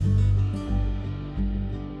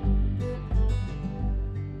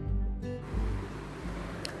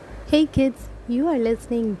Hey kids, you are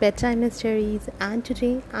listening Bedtime Mysteries, and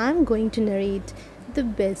today I'm going to narrate The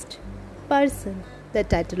Best Person, the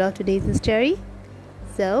title of today's story.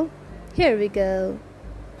 So, here we go.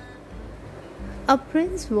 A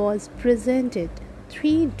prince was presented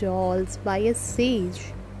three dolls by a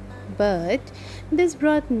sage, but this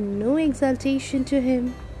brought no exaltation to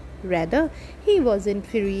him. Rather, he was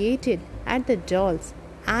infuriated at the dolls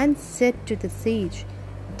and said to the sage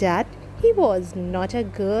that he was not a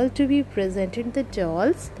girl to be presented the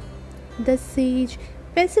dolls. The sage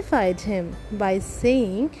pacified him by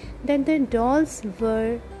saying that the dolls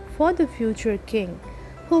were for the future king,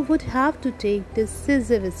 who would have to take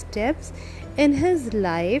decisive steps in his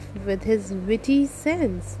life with his witty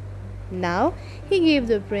sense. Now he gave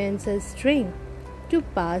the prince a string to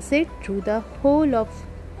pass it through the hole of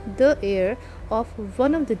the ear of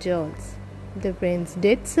one of the dolls. The prince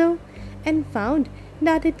did so and found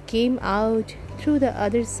that it came out through the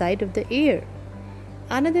other side of the ear.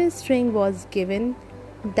 Another string was given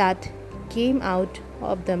that came out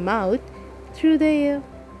of the mouth through the ear.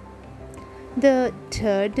 The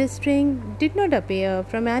third string did not appear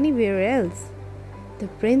from anywhere else. The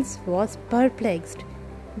prince was perplexed.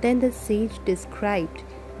 Then the sage described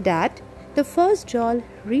that the first doll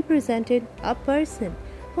represented a person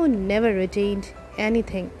who never retained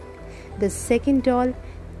anything. The second doll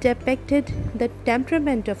depicted the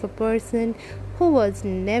temperament of a person who was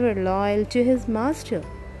never loyal to his master.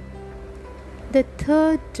 The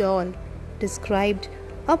third doll described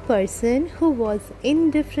a person who was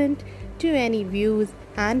indifferent to any views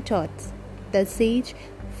and thoughts. The sage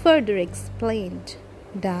further explained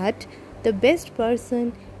that the best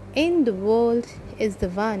person in the world is the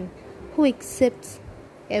one who accepts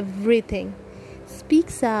everything,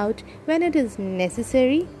 speaks out when it is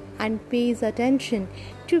necessary, and pays attention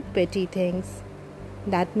to petty things.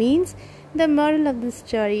 That means the moral of the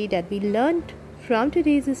story that we learned from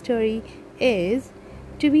today's story is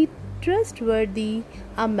to be trustworthy,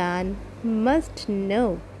 a man must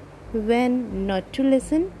know when not to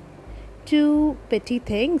listen to petty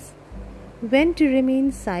things, when to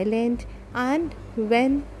remain silent, and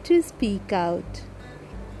when to speak out.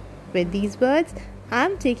 With these words,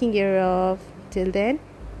 I'm taking care of. Till then,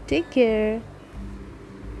 take care.